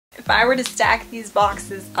I were to stack these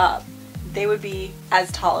boxes up, they would be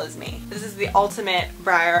as tall as me. This is the ultimate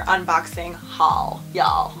BREYER unboxing haul,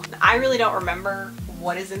 y'all. I really don't remember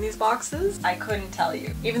what is in these boxes. I couldn't tell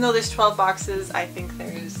you. Even though there's 12 boxes, I think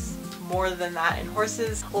there's more than that in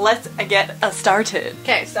horses. Let's get us started.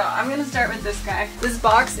 Okay, so I'm gonna start with this guy. This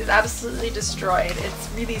box is absolutely destroyed. It's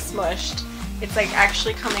really smushed. It's like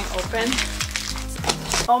actually coming open.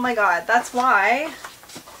 Oh my god, that's why.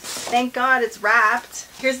 Thank god it's wrapped.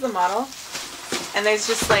 Here's the model. And there's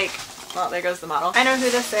just like, well, there goes the model. I know who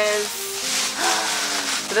this is.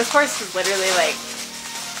 So this horse is literally like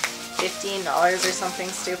 $15 or something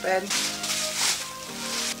stupid.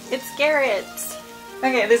 It's Garrett.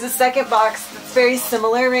 Okay, there's a second box that's very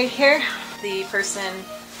similar right here. The person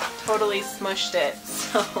totally smushed it,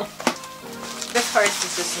 so this horse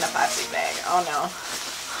is just in a plastic bag. Oh no.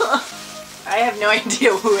 I have no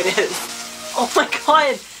idea who it is. Oh my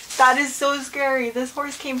god, that is so scary. This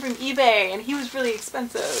horse came from eBay and he was really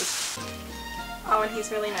expensive. Oh, and he's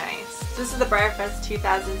really nice. This is the BREYER Fest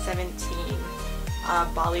 2017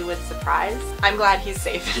 Bollywood surprise. I'm glad he's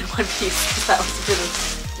safe in one piece because that was really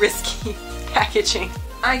risky packaging.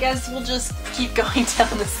 I guess we'll just keep going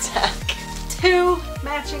down the stack. 2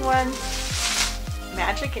 matching ones.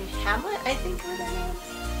 Magic and Hamlet, I think are their names.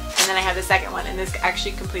 And then I have the second one, and this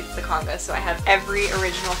actually completes the conga, so I have every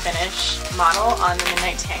original finish model on the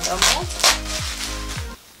Midnight Tango mold.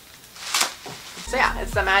 So yeah,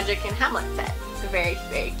 it's the Magic and Hamlet set. So very,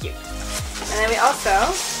 very cute. And then we also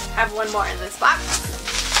have one more in this box.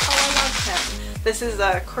 Oh, I love him. This is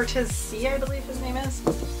Cortez C, I believe his name is.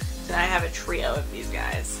 And I have a trio of these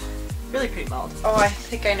guys. Really pretty mold. Oh, I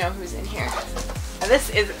think I know who's in here. Now this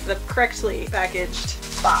is the correctly packaged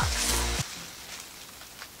box.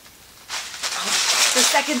 For a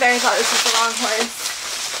second there I thought this was the wrong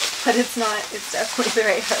horse, but it's not. It's definitely the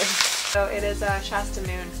right horse. So it is Shasta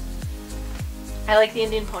Moon. I like the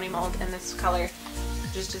Indian pony mold, and this color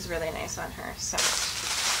just is really nice on her. So,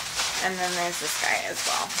 and then there's this guy as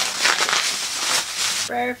well.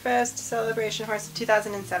 BREYER Fest Celebration Horse of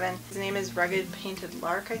 2007. His name is Rugged Painted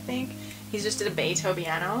Lark, I think. He's just did a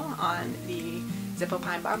Beethoviano on the Zippo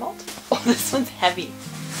Pine Bar mold. Oh, this one's heavy.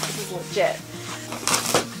 This is legit.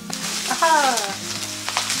 Aha!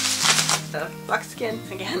 The buckskin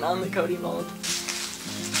again on the Cody mold.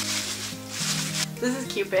 This is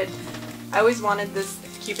Cupid. I always wanted this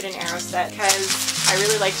Cupid and Arrow set because I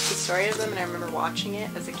really liked the story of them and I remember watching it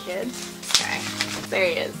as a kid. Okay, there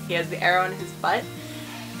he is. He has the arrow in his butt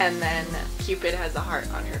and then Cupid has a heart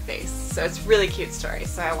on her face. So it's a really cute story,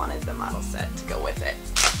 so I wanted the model set to go with it.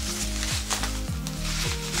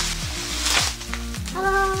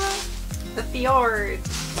 Ta-da! The Fjord!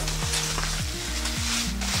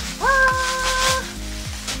 Ah!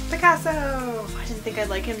 Picasso! I didn't think I'd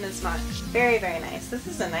like him this much. Very, very nice. This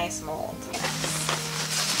is a nice mold.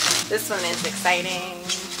 Yes. This one is exciting.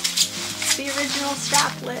 The original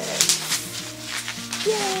straplet.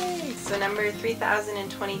 Yay! So number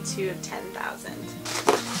 3022 of 10,000.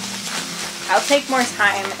 I'll take more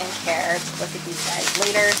time and care to look at these guys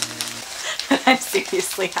later. I'm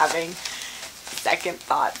seriously having second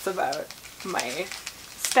thoughts about my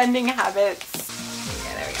spending habits.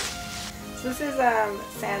 Yeah, there we go. So this is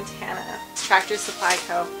Santana, Tractor Supply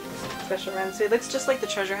Co. special run. So he looks just like the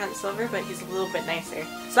Treasure Hunt Silver, but he's a little bit nicer.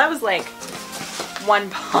 So that was like one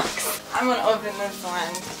box. I'm gonna open this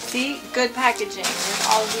one. See? Good packaging. There's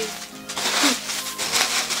all these.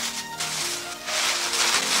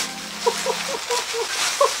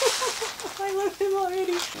 I love him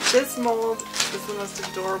already. This mold is the most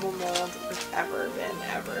adorable mold that's ever been,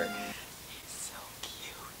 ever. He's so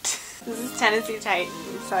cute. This is Tennessee Titan,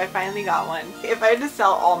 so I finally got one. If I had to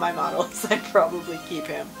sell all my models, I'd probably keep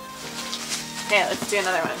him. Okay, let's do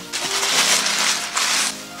another one.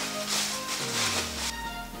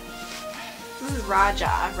 This is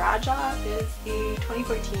Raja. Raja is the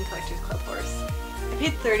 2014 Collectors Club horse. I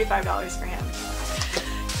paid $35 for him.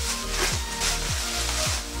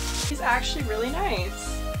 He's actually really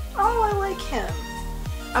nice. Oh, I like him.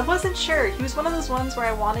 I wasn't sure. He was one of those ones where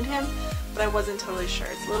I wanted him, but I wasn't totally sure.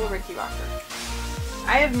 It's a little Ricky Rocker.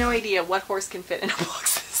 I have no idea what horse can fit in a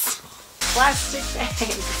box this small. Plastic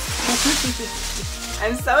bag.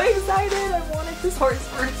 I'm so excited. I've wanted this horse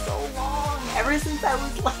for so long. Ever since I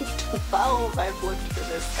was like 12, I've looked for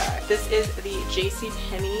this guy. This is the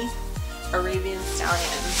JCPenney Arabian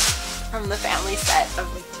Stallion from the family set of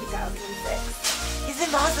like 2006. He's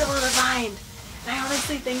impossible to find. And I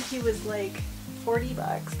honestly think he was like 40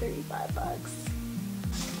 bucks, 35 bucks.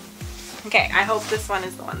 Okay, I hope this one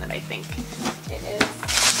is the one that I think it is.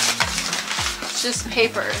 It's just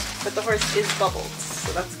paper, but the horse is bubbled,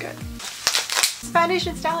 so that's good.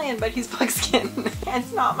 Foundation Stallion, but he's buckskin.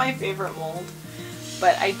 It's not my favorite mold,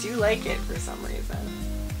 but I do like it for some reason.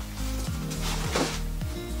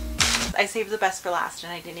 I saved the best for last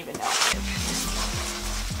and I didn't even know it.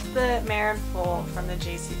 The Mare and Foal from the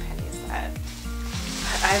JCPenney set.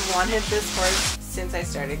 I've wanted this horse since I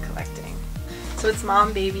started collecting. So it's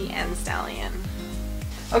Mom, Baby, and Stallion.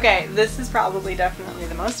 Okay, this is probably definitely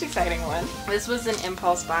the most exciting one. This was an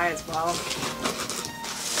impulse buy as well.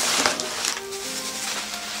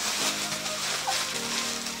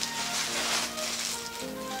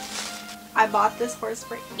 I bought this horse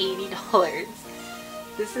for $80.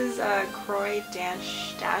 This is a Croix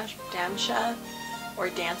Dansha or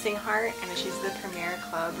Dancing Heart, and she's the Premier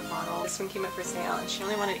Club model. This one came up for sale and she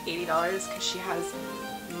only wanted $80 because she has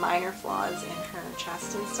minor flaws in her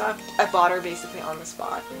chest and stuff. I bought her basically on the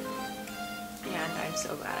spot and I'm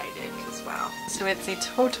so glad I did because wow. So it's a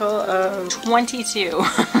total of 22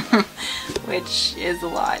 which is a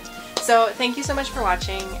lot. So thank you so much for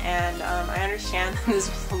watching, and I understand this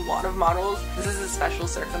was a lot of models. This is a special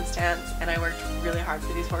circumstance and I worked really hard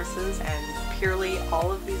for these horses, and purely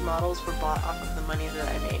all of these models were bought off of the money that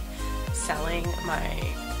I made selling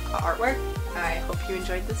my artwork. I hope you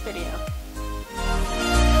enjoyed this video.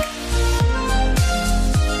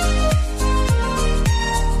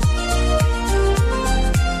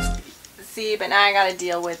 See, but now I gotta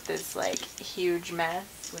deal with this like huge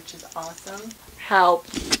mess, which is awesome. Help.